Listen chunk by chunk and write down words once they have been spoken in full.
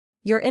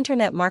Your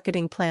internet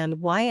marketing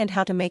plan. Why and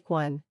how to make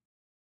one.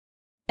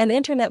 An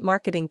internet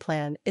marketing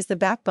plan is the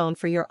backbone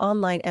for your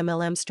online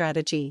MLM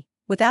strategy.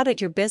 Without it,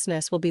 your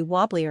business will be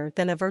wobblier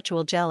than a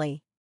virtual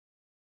jelly.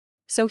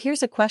 So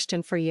here's a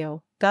question for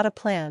you. Got a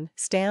plan,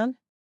 Stan?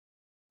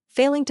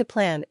 Failing to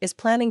plan is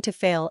planning to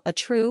fail, a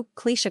true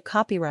cliché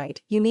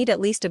copyright. You need at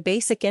least a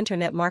basic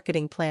internet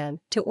marketing plan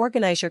to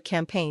organize your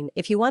campaign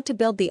if you want to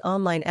build the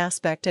online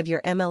aspect of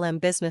your MLM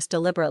business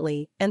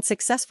deliberately and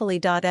successfully.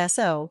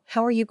 So,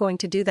 how are you going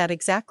to do that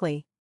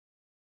exactly?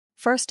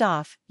 First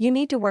off, you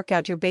need to work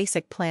out your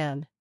basic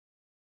plan.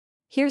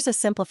 Here's a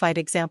simplified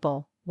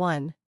example.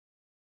 1.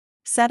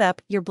 Set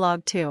up your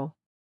blog. 2.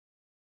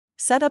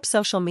 Set up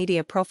social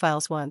media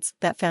profiles. Once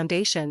that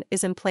foundation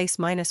is in place.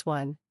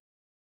 -1.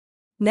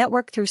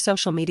 Network through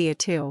social media.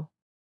 2.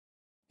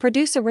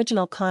 Produce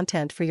original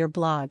content for your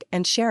blog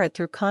and share it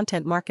through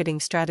content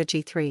marketing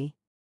strategy. 3.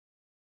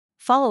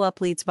 Follow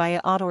up leads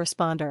via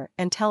autoresponder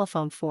and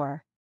telephone.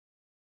 4.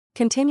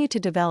 Continue to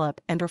develop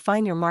and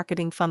refine your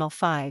marketing funnel.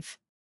 5.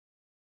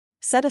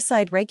 Set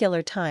aside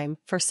regular time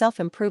for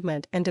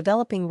self-improvement and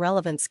developing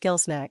relevant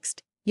skills.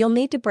 Next, you'll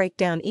need to break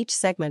down each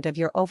segment of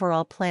your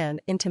overall plan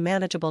into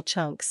manageable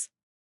chunks.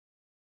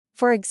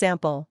 For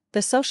example,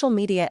 the social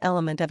media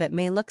element of it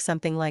may look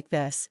something like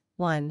this.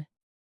 1.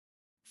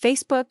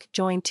 Facebook.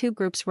 Join 2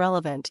 groups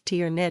relevant to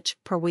your niche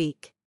per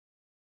week.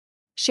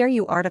 Share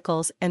your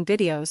articles and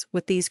videos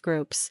with these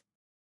groups.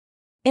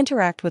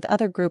 Interact with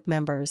other group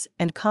members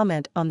and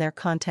comment on their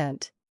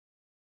content.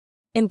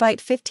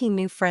 Invite 15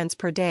 new friends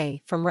per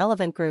day from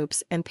relevant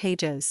groups and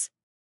pages.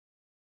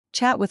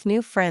 Chat with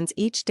new friends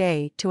each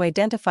day to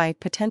identify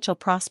potential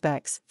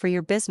prospects for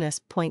your business.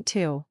 Point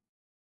 2.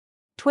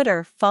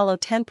 Twitter. Follow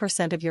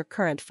 10% of your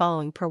current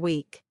following per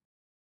week.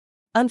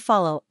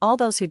 Unfollow all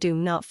those who do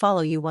not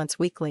follow you once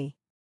weekly.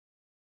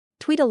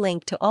 Tweet a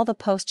link to all the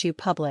posts you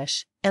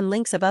publish and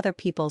links of other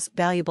people's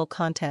valuable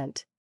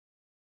content.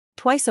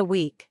 Twice a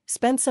week,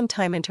 spend some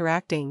time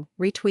interacting,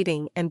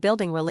 retweeting, and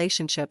building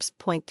relationships.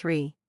 Point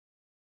 3.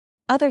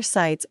 Other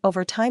sites.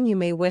 Over time, you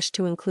may wish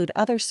to include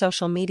other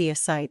social media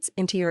sites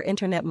into your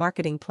internet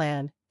marketing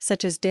plan,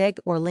 such as Digg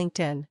or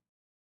LinkedIn.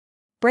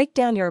 Break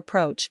down your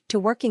approach to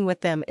working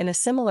with them in a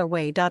similar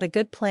way. A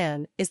good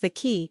plan is the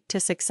key to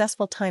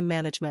successful time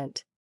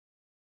management.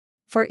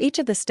 For each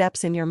of the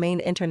steps in your main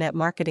internet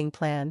marketing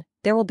plan,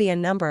 there will be a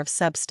number of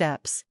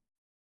sub-steps.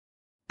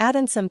 Add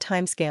in some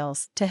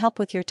timescales to help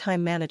with your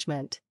time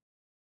management.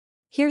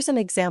 Here's an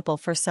example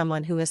for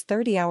someone who has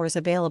 30 hours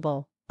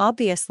available.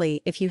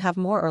 Obviously, if you have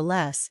more or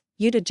less,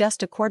 you'd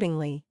adjust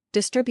accordingly.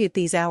 Distribute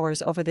these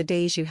hours over the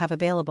days you have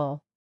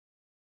available.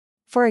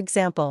 For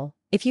example,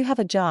 if you have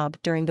a job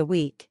during the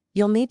week,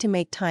 you'll need to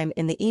make time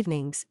in the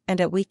evenings and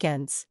at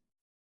weekends.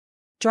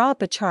 Draw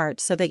up a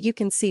chart so that you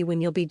can see when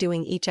you'll be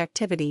doing each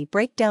activity.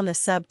 Break down the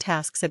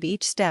sub-tasks of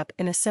each step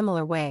in a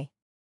similar way.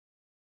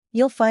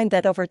 You'll find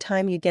that over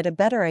time you get a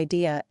better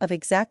idea of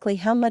exactly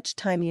how much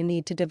time you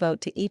need to devote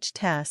to each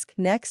task.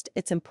 Next,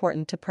 it's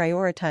important to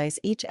prioritize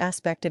each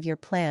aspect of your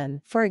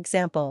plan. For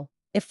example,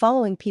 if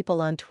following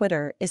people on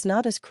Twitter is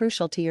not as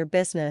crucial to your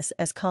business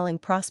as calling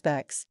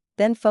prospects,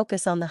 then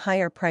focus on the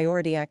higher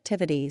priority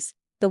activities,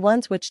 the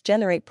ones which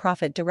generate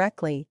profit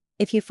directly,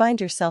 if you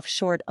find yourself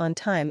short on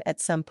time at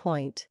some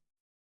point.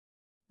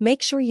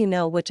 Make sure you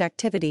know which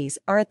activities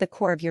are at the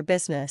core of your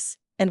business,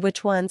 and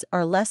which ones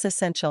are less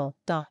essential.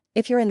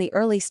 If you're in the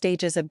early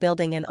stages of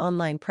building an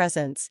online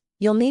presence,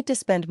 you'll need to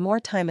spend more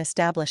time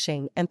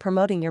establishing and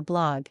promoting your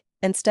blog,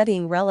 and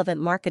studying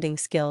relevant marketing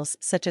skills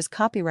such as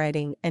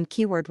copywriting and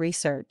keyword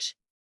research.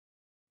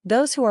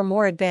 Those who are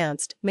more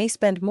advanced may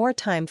spend more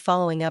time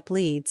following up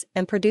leads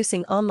and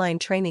producing online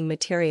training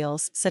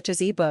materials such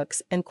as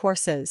ebooks and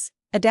courses.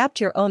 Adapt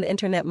your own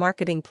internet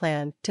marketing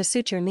plan to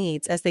suit your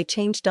needs as they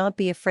change. Don't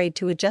be afraid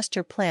to adjust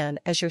your plan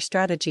as your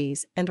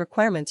strategies and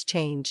requirements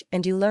change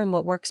and you learn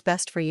what works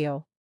best for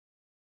you.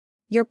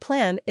 Your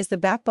plan is the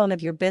backbone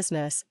of your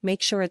business.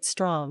 Make sure it's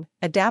strong,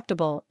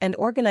 adaptable, and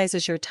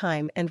organizes your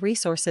time and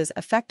resources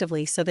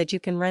effectively so that you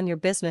can run your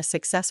business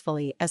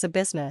successfully as a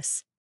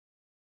business.